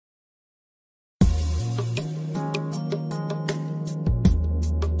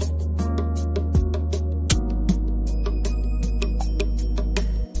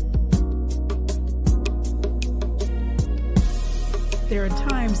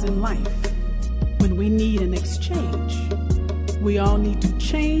times in life when we need an exchange. We all need to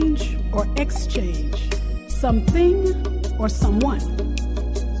change or exchange something or someone.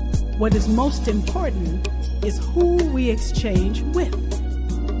 What is most important is who we exchange with.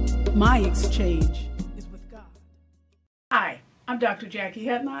 My exchange is with God. Hi, I'm Dr. Jacquie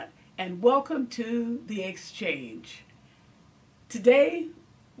Hadnot, and welcome to The Exchange. Today,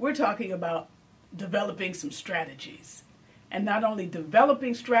 we're talking about developing some strategies. And not only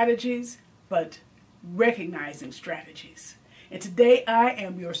developing strategies, but recognizing strategies. And today I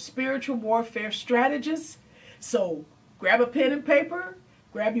am your spiritual warfare strategist. So grab a pen and paper,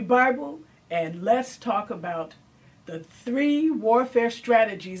 grab your Bible, and let's talk about the 3 warfare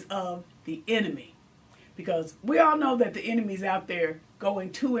strategies of the enemy. Because we all know that the enemy's out there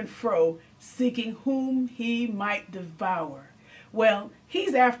going to and fro, seeking whom he might devour. Well,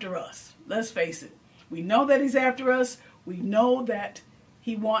 he's after us. Let's face it. We know that he's after us. We know that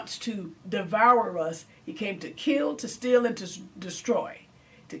he wants to devour us. He came to kill, to steal, and to destroy.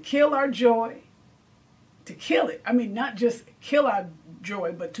 To kill our joy. To kill it. I mean, not just kill our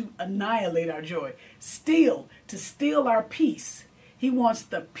joy, but to annihilate our joy. Steal. To steal our peace. He wants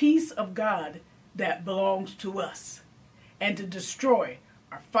the peace of God that belongs to us. And to destroy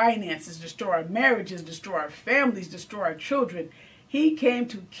our finances, destroy our marriages, destroy our families, destroy our children. He came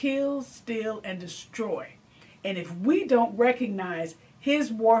to kill, steal, and destroy. And if we don't recognize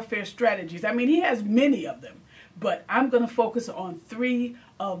his warfare strategies, I mean, he has many of them, but I'm going to focus on 3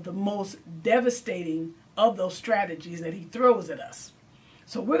 of the most devastating of those strategies that he throws at us.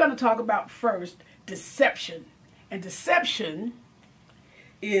 So we're going to talk about first deception. And deception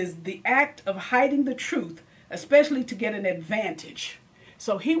is the act of hiding the truth, especially to get an advantage.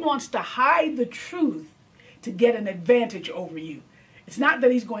 So he wants to hide the truth to get an advantage over you. It's not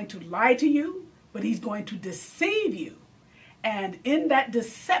that he's going to lie to you, but he's going to deceive you. And in that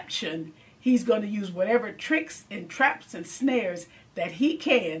deception, he's going to use whatever tricks and traps and snares that he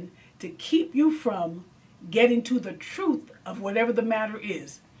can to keep you from getting to the truth of whatever the matter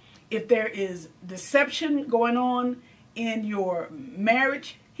is. If there is deception going on in your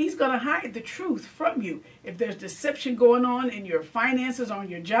marriage, he's going to hide the truth from you. If there's deception going on in your finances, on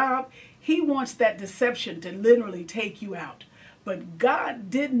your job, he wants that deception to literally take you out. But God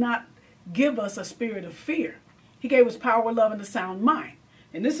did not give us a spirit of fear. He gave us power, love, and a sound mind.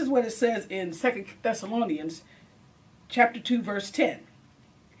 And this is what it says in 2 Thessalonians chapter 2, verse 10.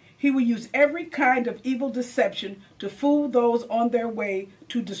 He will use every kind of evil deception to fool those on their way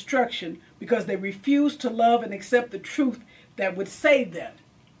to destruction because they refuse to love and accept the truth that would save them.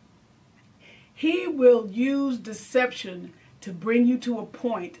 He will use deception to bring you to a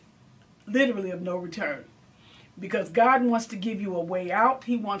point literally of no return. Because God wants to give you a way out.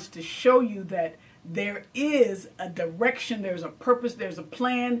 He wants to show you that there is a direction, there's a purpose, there's a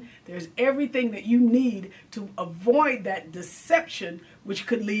plan, there's everything that you need to avoid that deception, which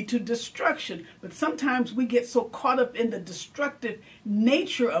could lead to destruction. But sometimes we get so caught up in the destructive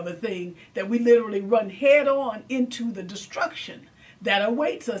nature of a thing that we literally run head on into the destruction that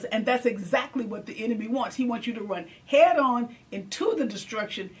awaits us. And that's exactly what the enemy wants. He wants you to run head on into the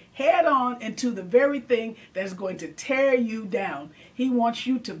destruction, head on into the very thing that is going to tear you down. He wants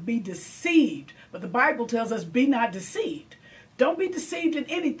you to be deceived. But the Bible tells us, be not deceived. Don't be deceived in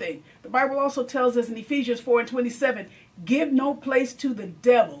anything. The Bible also tells us in Ephesians 4:27, give no place to the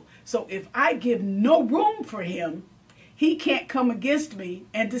devil. So if I give no room for him, he can't come against me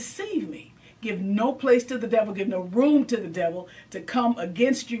and deceive me. Give no place to the devil, give no room to the devil to come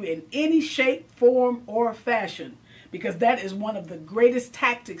against you in any shape, form, or fashion. Because that is one of the greatest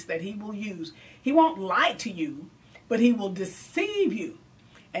tactics that he will use. He won't lie to you, but he will deceive you.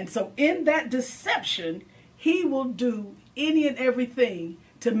 And so in that deception, he will do any and everything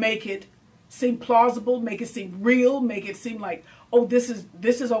to make it seem plausible, make it seem real, make it seem like, oh, this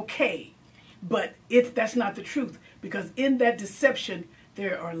is okay. But that's not the truth. Because in that deception,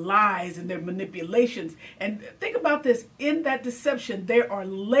 there are lies and there are manipulations. And think about this. In that deception, there are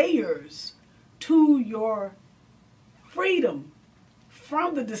layers to your freedom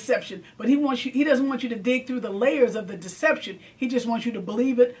from the deception. But he doesn't want you to dig through the layers of the deception. He just wants you to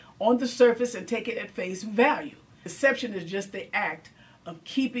believe it on the surface and take it at face value. Deception is just the act of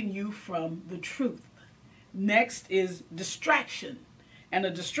keeping you from the truth. Next is distraction. And a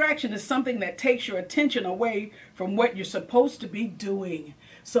distraction is something that takes your attention away from what you're supposed to be doing.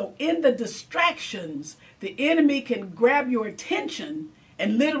 So in the distractions, the enemy can grab your attention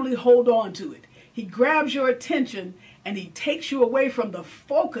and literally hold on to it. He grabs your attention and he takes you away from the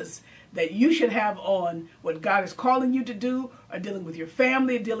focus that you should have on what God is calling you to do, or dealing with your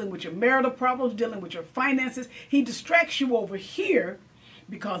family, dealing with your marital problems, dealing with your finances. He distracts you over here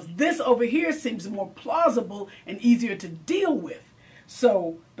because this over here seems more plausible and easier to deal with.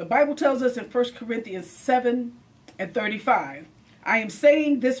 So the Bible tells us in 1 Corinthians 7:35, I am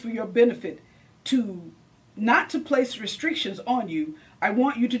saying this for your benefit, not to place restrictions on you. I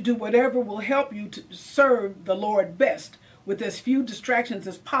want you to do whatever will help you to serve the Lord best with as few distractions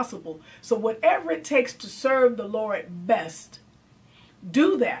as possible. So whatever it takes to serve the Lord best,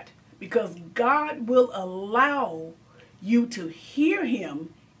 do that, because God will allow you to hear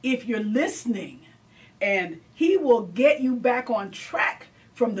him if you're listening, and he will get you back on track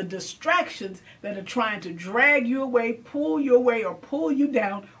from the distractions that are trying to drag you away, pull you away, or pull you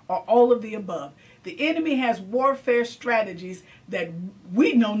down, or all of the above. The enemy has warfare strategies that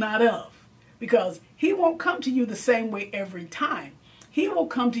we know not of, because he won't come to you the same way every time. He will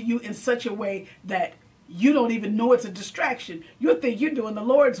come to you in such a way that you don't even know it's a distraction. You'll think you're doing the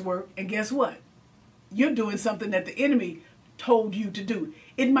Lord's work, and guess what? You're doing something that the enemy told you to do.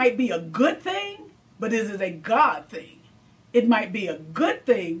 It might be a good thing, but is it a God thing? It might be a good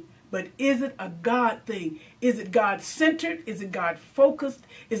thing, but is it a God thing? Is it God-centered? Is it God-focused?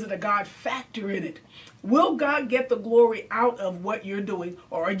 Is it a God factor in it? Will God get the glory out of what you're doing,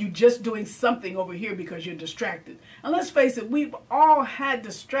 or are you just doing something over here because you're distracted? And let's face it, we've all had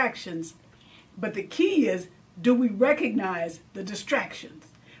distractions, but the key is, do we recognize the distractions?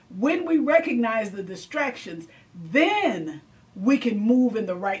 When we recognize the distractions, then we can move in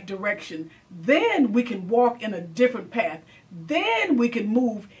the right direction. Then we can walk in a different path. Then we can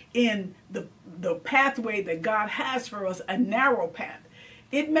move in the pathway that God has for us, a narrow path.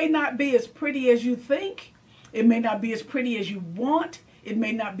 It may not be as pretty as you think. It may not be as pretty as you want. It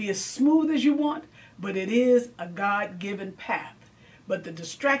may not be as smooth as you want, but it is a God-given path. But the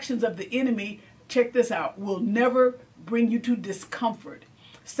distractions of the enemy, check this out, will never bring you to discomfort.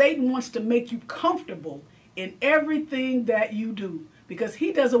 Satan wants to make you comfortable in everything that you do, because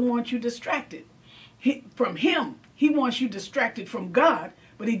he doesn't want you distracted from him. He wants you distracted from God,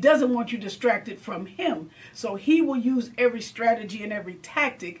 but he doesn't want you distracted from him. So he will use every strategy and every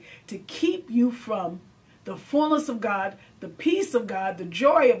tactic to keep you from the fullness of God, the peace of God, the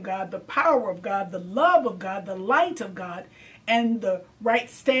joy of God, the power of God, the love of God, the light of God, and the right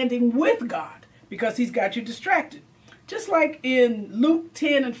standing with God, because he's got you distracted. Just like in Luke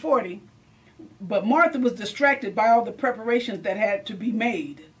 10:40, but Martha was distracted by all the preparations that had to be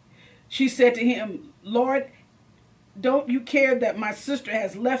made. She said to him, Lord, don't you care that my sister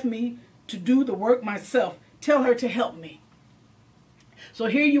has left me to do the work myself? Tell her to help me. So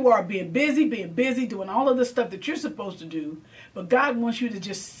here you are being busy, doing all of the stuff that you're supposed to do. But God wants you to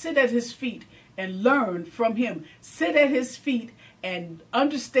just sit at his feet and learn from him. Sit at his feet and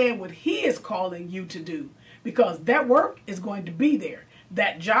understand what he is calling you to do. Because that work is going to be there.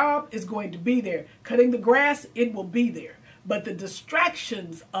 That job is going to be there. Cutting the grass, it will be there. But the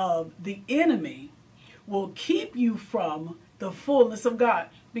distractions of the enemy will keep you from the fullness of God.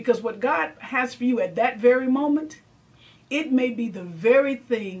 Because what God has for you at that very moment, it may be the very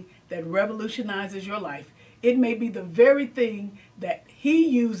thing that revolutionizes your life. It may be the very thing that he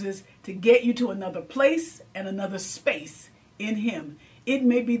uses to get you to another place and another space in him. It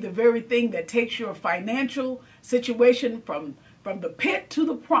may be the very thing that takes your financial situation from the pit to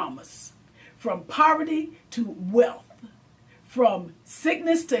the promise, from poverty to wealth, from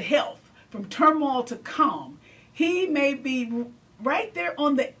sickness to health, from turmoil to calm. He may be right there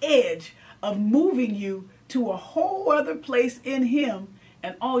on the edge of moving you to a whole other place in him,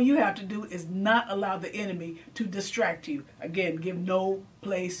 and all you have to do is not allow the enemy to distract you. Again, give no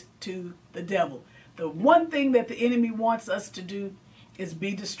place to the devil. The one thing that the enemy wants us to do is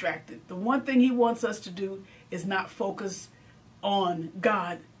be distracted. The one thing he wants us to do is not focus on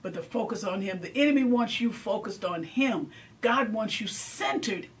God, but to focus on him. The enemy wants you focused on him. God wants you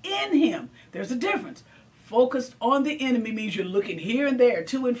centered in him. There's a difference. Focused on the enemy means you're looking here and there,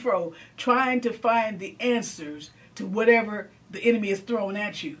 to and fro, trying to find the answers to whatever the enemy is throwing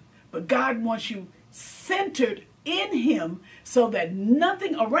at you. But God wants you centered in him so that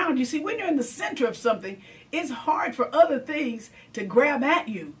nothing around you. See, when you're in the center of something, it's hard for other things to grab at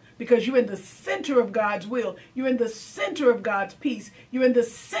you, because you're in the center of God's will. You're in the center of God's peace. You're in the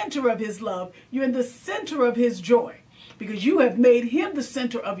center of his love. You're in the center of his joy, because you have made him the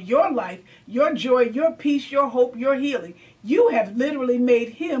center of your life, your joy, your peace, your hope, your healing. You have literally made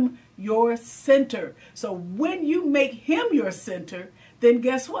him your center. So when you make him your center, then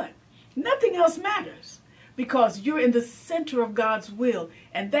guess what? Nothing else matters, because you're in the center of God's will.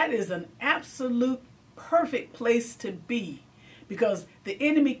 And that is an absolute perfect place to be, because the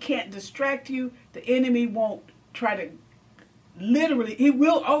enemy can't distract you. The enemy won't try to, literally, he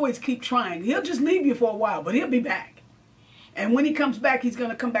will always keep trying. He'll just leave you for a while, but he'll be back. And when he comes back, he's going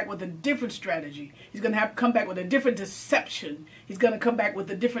to come back with a different strategy. He's going to have to come back with a different deception. He's going to come back with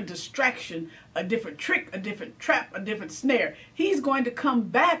a different distraction, a different trick, a different trap, a different snare. He's going to come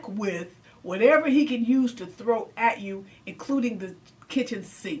back with whatever he can use to throw at you, including the kitchen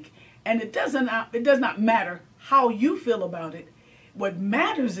sink. And it does not matter how you feel about it. What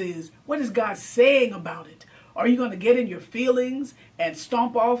matters is, what is God saying about it? Are you going to get in your feelings and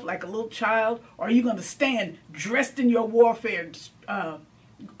stomp off like a little child? Or are you going to stand dressed in your warfare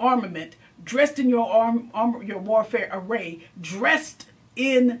armament, dressed in your your warfare array, dressed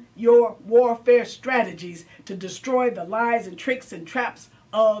in your warfare strategies to destroy the lies and tricks and traps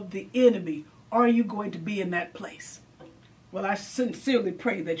of the enemy? Are you going to be in that place? Well, I sincerely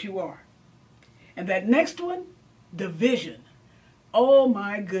pray that you are. And that next one, division. Oh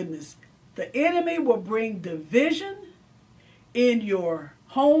my goodness. The enemy will bring division in your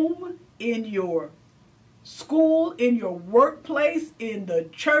home, in your school, in your workplace, in the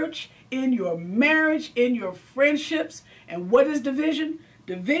church, in your marriage, in your friendships. And what is division?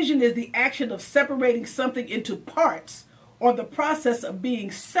 Division is the action of separating something into parts, or the process of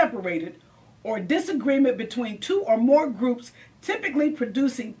being separated, or disagreement between two or more groups, typically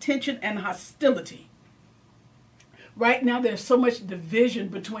producing tension and hostility. Right now, there's so much division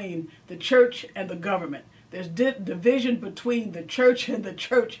between the church and the government. There's division between the church and the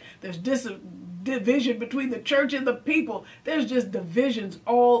church. There's division between the church and the people. There's just divisions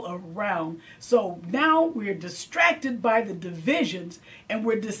all around. So now we're distracted by the divisions and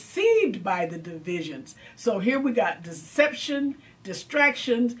we're deceived by the divisions. So here we got deception,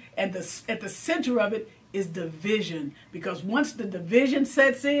 distractions, and at the center of it is division. Because once the division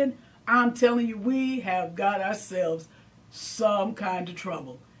sets in, I'm telling you, we have got ourselves some kind of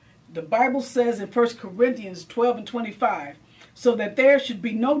trouble. The Bible says in 1 Corinthians 12 and 25, so that there should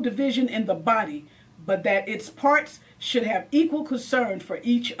be no division in the body, but that its parts should have equal concern for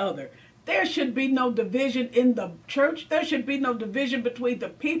each other. There should be no division in the church. There should be no division between the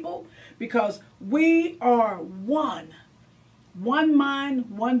people, because we are one. One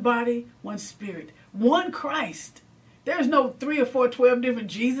mind, one body, one spirit, one Christ. There's no 3 or 4, 12 different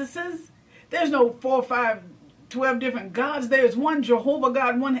Jesuses. There's no 4 or 5, 12 different gods. There's one Jehovah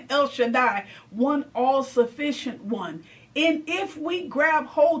God, one El Shaddai, one all-sufficient one. And if we grab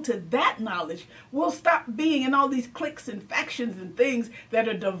hold to that knowledge, we'll stop being in all these cliques and factions and things that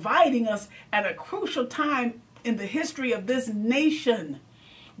are dividing us at a crucial time in the history of this nation.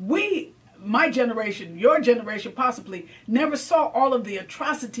 My generation, your generation possibly, never saw all of the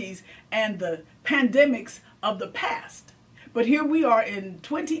atrocities and the pandemics of the past. But here we are in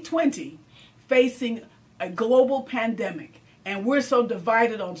 2020 facing a global pandemic, and we're so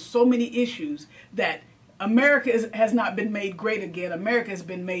divided on so many issues that America has not been made great again. America has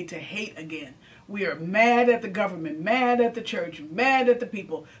been made to hate again. We are mad at the government, mad at the church, mad at the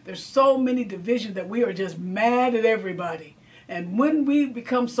people. There's so many divisions that we are just mad at everybody. And when we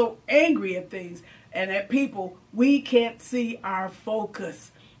become so angry at things and at people, we can't see our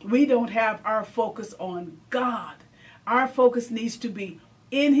focus. We don't have our focus on God. Our focus needs to be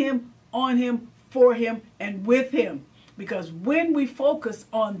in Him, on Him, for Him, and with Him. Because when we focus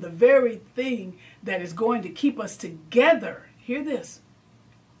on the very thing that is going to keep us together, hear this,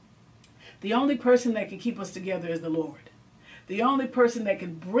 the only person that can keep us together is the Lord. The only person that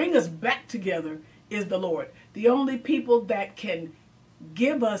can bring us back together is the Lord. The only people that can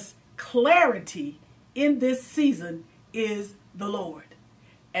give us clarity in this season is the Lord.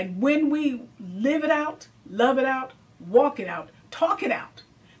 And when we live it out, love it out, walk it out, talk it out.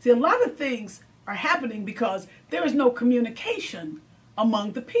 See, a lot of things are happening because there is no communication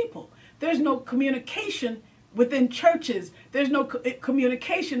among the people. There's no communication within churches. There's no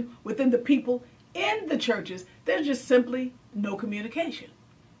communication within the people in the churches. There's just simply no communication.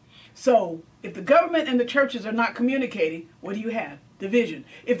 So if the government and the churches are not communicating, what do you have? Division.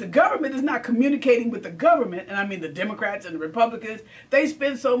 If the government is not communicating with the government, and I mean the Democrats and the Republicans, they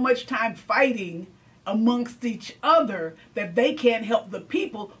spend so much time fighting amongst each other that they can't help the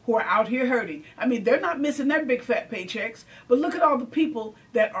people who are out here hurting. I mean, they're not missing their big fat paychecks, but look at all the people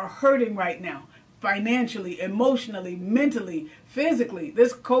that are hurting right now, financially, emotionally, mentally, physically.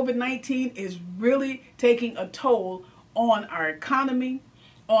 This COVID-19 is really taking a toll on our economy,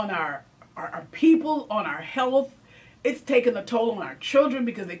 on our people, on our health. It's taking a toll on our children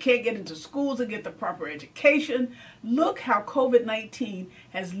because they can't get into schools and get the proper education. Look how COVID-19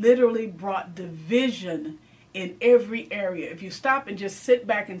 has literally brought division in every area. If you stop and just sit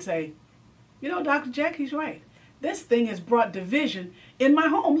back and say, you know, Dr. Jackie's right. This thing has brought division in my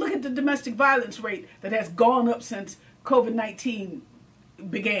home. Look at the domestic violence rate that has gone up since COVID-19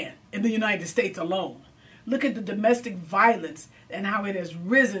 began in the United States alone. Look at the domestic violence and how it has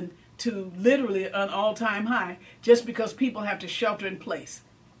risen to literally an all-time high just because people have to shelter in place.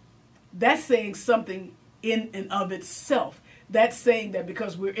 That's saying something in and of itself. That's saying that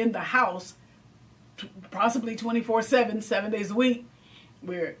because we're in the house, possibly 24/7, 7 days a week,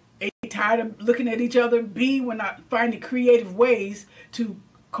 we're A, tired of looking at each other, B, we're not finding creative ways to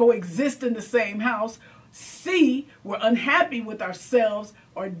coexist in the same house, C, we're unhappy with ourselves,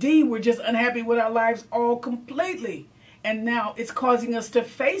 or D, we're just unhappy with our lives all completely. And now it's causing us to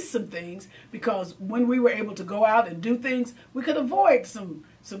face some things, because when we were able to go out and do things, we could avoid some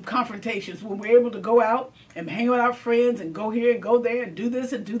confrontations. When we were able to go out and hang with our friends and go here and go there and do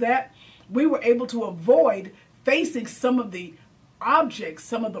this and do that, we were able to avoid facing some of the objects,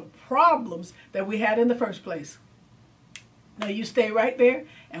 some of the problems that we had in the first place. Now you stay right there,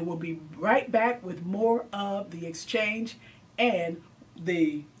 and we'll be right back with more of the exchange and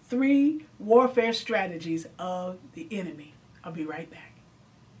the 3 warfare strategies of the enemy. I'll be right back.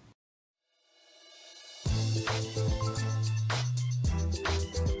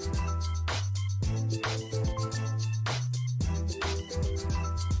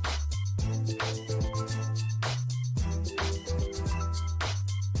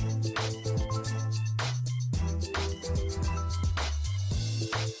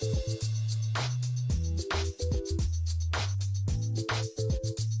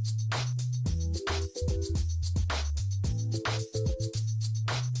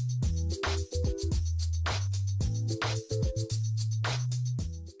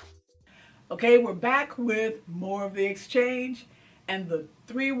 Okay, we're back with more of the exchange and the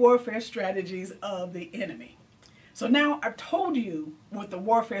 3 warfare strategies of the enemy. So now I've told you what the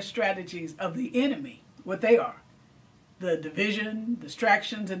warfare strategies of the enemy, what they are. The division,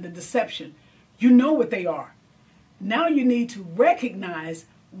 distractions, and the deception. You know what they are. Now you need to recognize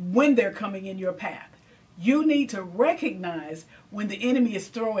when they're coming in your path. You need to recognize when the enemy is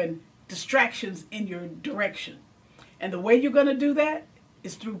throwing distractions in your direction. And the way you're going to do that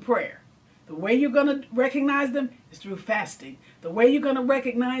is through prayer. The way you're going to recognize them is through fasting. The way you're going to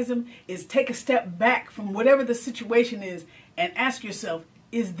recognize them is take a step back from whatever the situation is and ask yourself,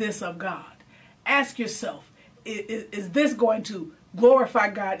 is this of God? Ask yourself, is this going to glorify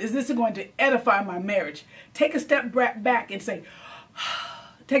God? Is this going to edify my marriage? Take a step back and say,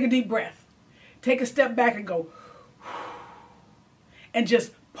 take a deep breath. Take a step back and go, and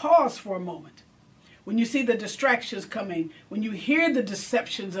just pause for a moment. When you see the distractions coming, when you hear the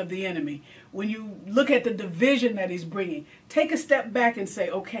deceptions of the enemy, when you look at the division that he's bringing, take a step back and say,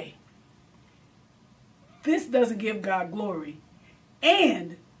 okay, this doesn't give God glory,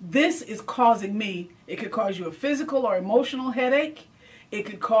 and this is causing me, it could cause you a physical or emotional headache, it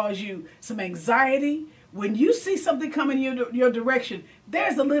could cause you some anxiety. When you see something coming in your direction,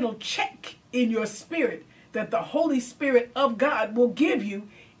 there's a little check in your spirit that the Holy Spirit of God will give you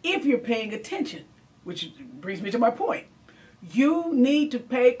if you're paying attention. Which brings me to my point. You need to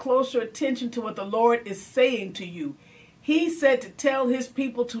pay closer attention to what the Lord is saying to you. He said to tell his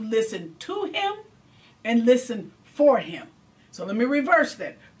people to listen to him and listen for him. So let me reverse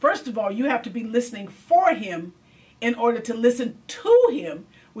that. First of all, you have to be listening for him in order to listen to him,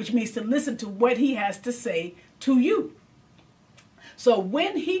 which means to listen to what he has to say to you. So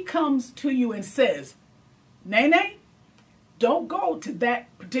when he comes to you and says, Nene, don't go to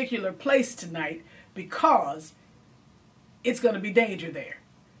that particular place tonight, because it's going to be danger there.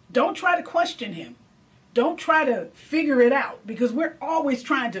 Don't try to question him. Don't try to figure it out, because we're always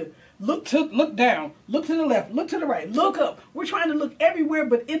trying to look down, look to the left, look to the right, look up. We're trying to look everywhere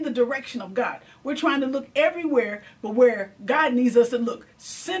but in the direction of God. We're trying to look everywhere but where God needs us to look,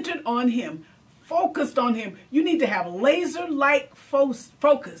 centered on him, focused on him. You need to have laser-like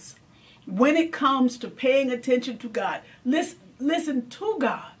focus when it comes to paying attention to God. Listen to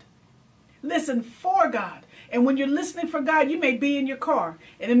God. Listen for God. And when you're listening for God, you may be in your car,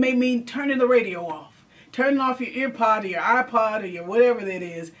 and it may mean turning the radio off, turning off your ear pod or your iPod or your whatever that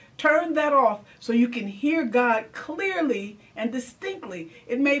is. Turn that off so you can hear God clearly and distinctly.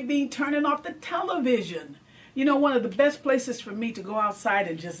 It may mean turning off the television. You know, one of the best places for me to go outside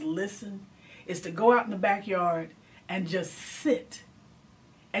and just listen is to go out in the backyard and just sit.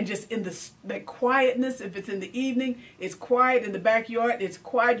 And just in that quietness, if it's in the evening, it's quiet in the backyard, it's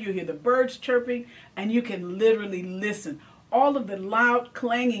quiet, you hear the birds chirping, and you can literally listen. All of the loud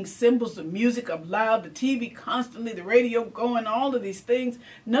clanging cymbals, the music of loud, the TV constantly, the radio going, all of these things.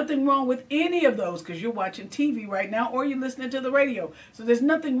 Nothing wrong with any of those, because you're watching TV right now or you're listening to the radio. So there's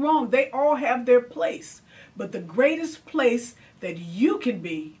nothing wrong. They all have their place. But the greatest place that you can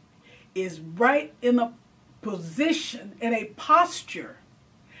be is right in a position, in a posture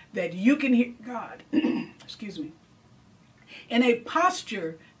that you can hear God. Excuse me. In a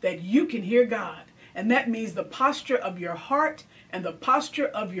posture that you can hear God. And that means the posture of your heart and the posture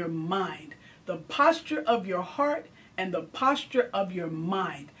of your mind. The posture of your heart and the posture of your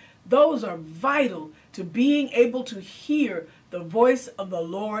mind. Those are vital to being able to hear the voice of the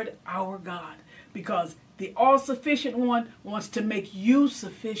Lord our God. Because the all-sufficient one wants to make you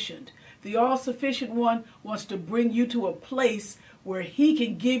sufficient. The all-sufficient one wants to bring you to a place where he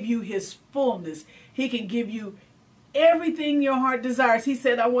can give you his fullness. He can give you everything your heart desires. He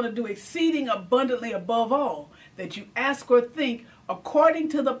said, I want to do exceeding abundantly above all that you ask or think according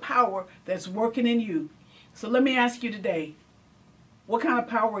to the power that's working in you. So let me ask you today, what kind of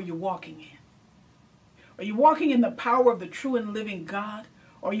power are you walking in? Are you walking in the power of the true and living God?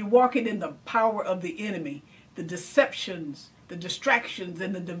 Or are you walking in the power of the enemy, the deceptions, the distractions,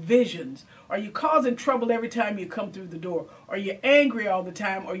 and the divisions? Are you causing trouble every time you come through the door? Are you angry all the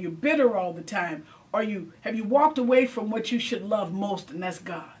time? Are you bitter all the time? Have you walked away from what you should love most, and that's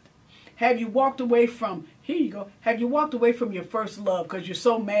God? Have you walked away from, here you go, have you walked away from your first love because you're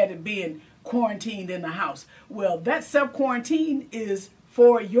so mad at being quarantined in the house? Well, that self-quarantine is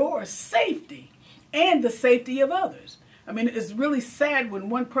for your safety and the safety of others. I mean, it's really sad when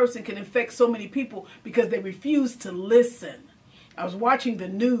one person can infect so many people because they refuse to listen. I was watching the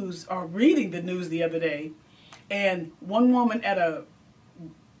news or reading the news the other day, and one woman at a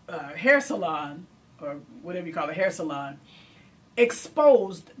hair salon, or whatever you call a hair salon,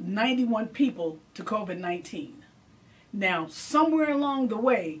 exposed 91 people to COVID-19. Now, somewhere along the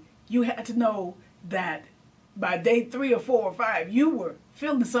way, you had to know that by day 3 or 4 or 5, you were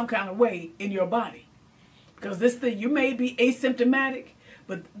feeling some kind of way in your body. Because this thing, you may be asymptomatic,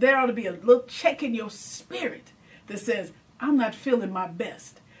 but there ought to be a little check in your spirit that says, I'm not feeling my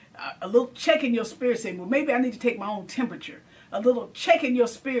best. A little check in your spirit saying, well, maybe I need to take my own temperature. A little check in your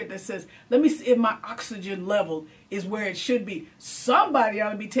spirit that says, let me see if my oxygen level is where it should be. Somebody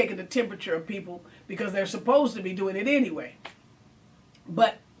ought to be taking the temperature of people because they're supposed to be doing it anyway.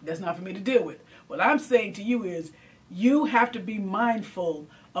 But that's not for me to deal with. What I'm saying to you is you have to be mindful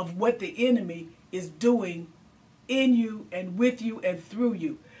of what the enemy is doing in you and with you and through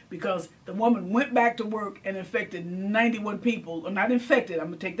you. Because the woman went back to work and infected 91 people, or not infected, I'm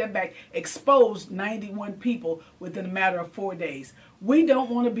going to take that back, exposed 91 people within a matter of 4 days. We don't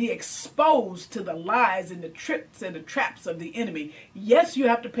want to be exposed to the lies and the tricks and the traps of the enemy. Yes, you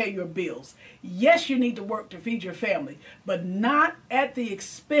have to pay your bills. Yes, you need to work to feed your family, but not at the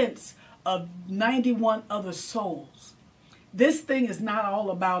expense of 91 other souls. This thing is not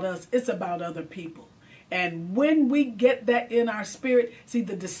all about us, it's about other people. And when we get that in our spirit, see,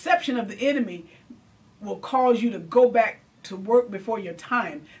 the deception of the enemy will cause you to go back to work before your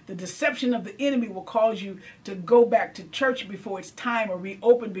time. The deception of the enemy will cause you to go back to church before it's time or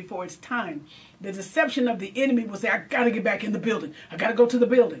reopen before it's time. The deception of the enemy will say, I got to get back in the building. I got to go to the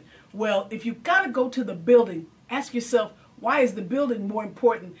building. Well, if you got to go to the building, ask yourself, why is the building more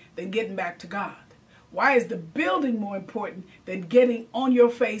important than getting back to God? Why is the building more important than getting on your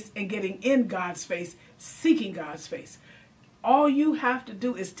face and getting in God's face, seeking God's face? All you have to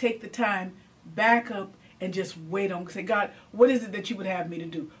do is take the time, back up, and just wait on. Say, God, what is it that you would have me to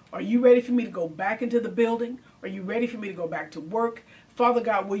do? Are you ready for me to go back into the building? Are you ready for me to go back to work? Father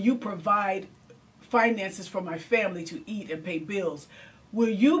God, will you provide finances for my family to eat and pay bills? Will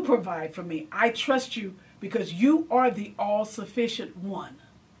you provide for me? I trust you because you are the all-sufficient one.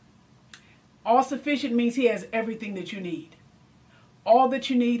 All-sufficient means he has everything that you need. All that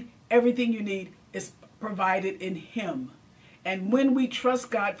you need, everything you need is provided in him. And when we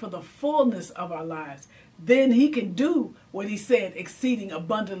trust God for the fullness of our lives, then he can do what he said, exceeding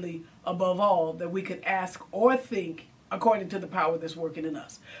abundantly above all that we could ask or think according to the power that's working in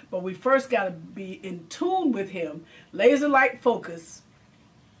us. But we first got to be in tune with him, laser-like focus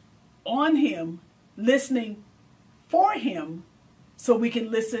on him, listening for him so we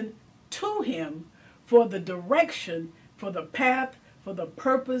can listen to him for the direction, for the path, for the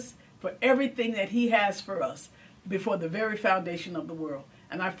purpose, for everything that he has for us before the very foundation of the world.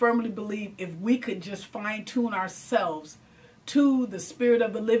 And I firmly believe if we could just fine-tune ourselves to the Spirit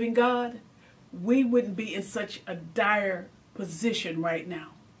of the living God, we wouldn't be in such a dire position right now.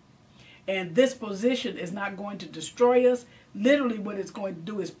 And this position is not going to destroy us. Literally what it's going to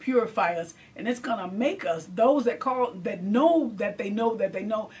do is purify us, and it's going to make us those that know that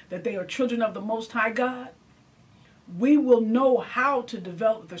they are children of the Most High God. We will know how to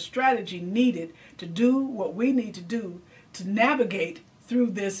develop the strategy needed to do what we need to do to navigate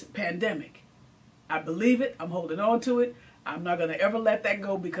through this pandemic. I believe it. I'm holding on to it. I'm not going to ever let that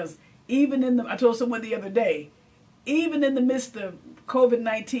go, because I told someone the other day, even in the midst of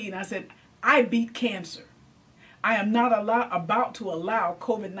COVID-19, I said, I beat cancer. I am not about to allow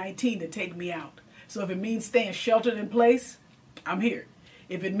COVID-19 to take me out. So if it means staying sheltered in place, I'm here.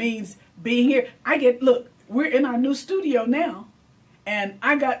 If it means being here, look, we're in our new studio now. And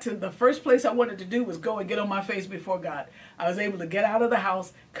I got to the first place I wanted to do was go and get on my face before God. I was able to get out of the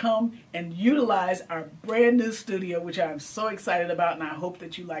house, come and utilize our brand new studio, which I'm so excited about, and I hope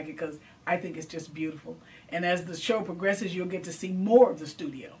that you like it because I think it's just beautiful. And as the show progresses, you'll get to see more of the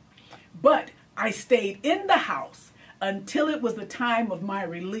studio. But I stayed in the house until it was the time of my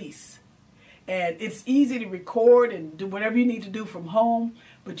release. And it's easy to record and do whatever you need to do from home,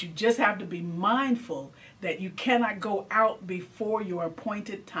 but you just have to be mindful that you cannot go out before your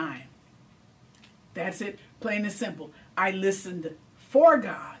appointed time. That's it, plain and simple. I listened for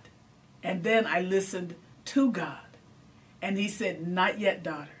God, and then I listened to God. And he said, not yet,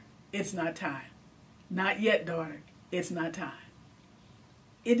 daughter, it's not time. Not yet, daughter, it's not time.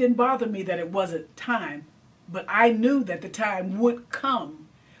 It didn't bother me that it wasn't time, but I knew that the time would come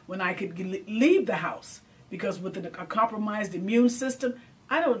when I could leave the house, because with a compromised immune system,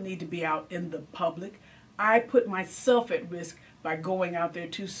 I don't need to be out in the public. I put myself at risk by going out there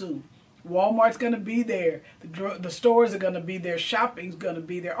too soon. Walmart's going to be there. The stores are going to be there. Shopping's going to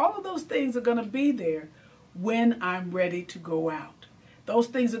be there. All of those things are going to be there when I'm ready to go out. Those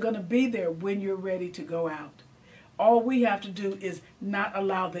things are going to be there when you're ready to go out. All we have to do is not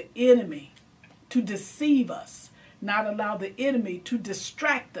allow the enemy to deceive us, not allow the enemy to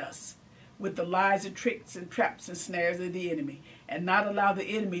distract us with the lies and tricks and traps and snares of the enemy, and not allow the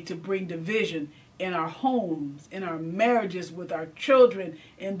enemy to bring division in our homes, in our marriages, with our children,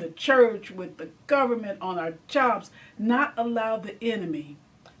 in the church, with the government, on our jobs. Not allow the enemy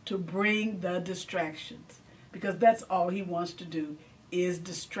to bring the distractions, because that's all he wants to do, is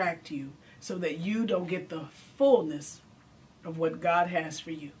distract you so that you don't get the fullness of what God has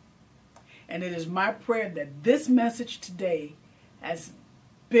for you. And it is my prayer that this message today has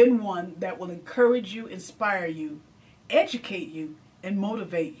been one that will encourage you, inspire you, educate you, and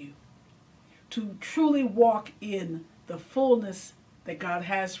motivate you to truly walk in the fullness that God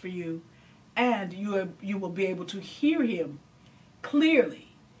has for you, and you will be able to hear him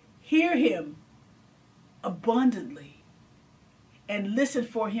clearly, hear him abundantly, and listen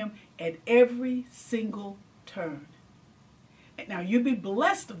for him at every single turn. And now you be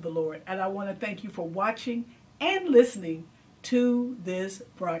blessed of the Lord, and I want to thank you for watching and listening to this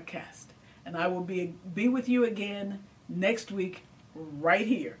broadcast. And I will be with you again next week right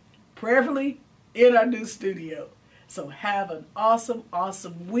here, prayerfully in our new studio. So have an awesome,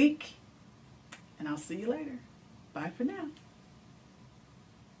 awesome week, and I'll see you later. Bye for now.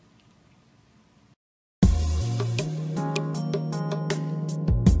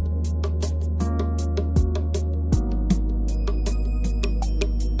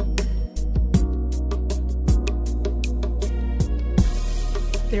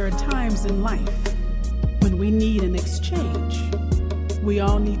 There are times in life when we need an exchange. We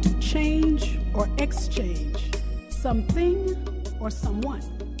all need to change or exchange something or someone.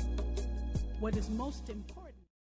 What is most important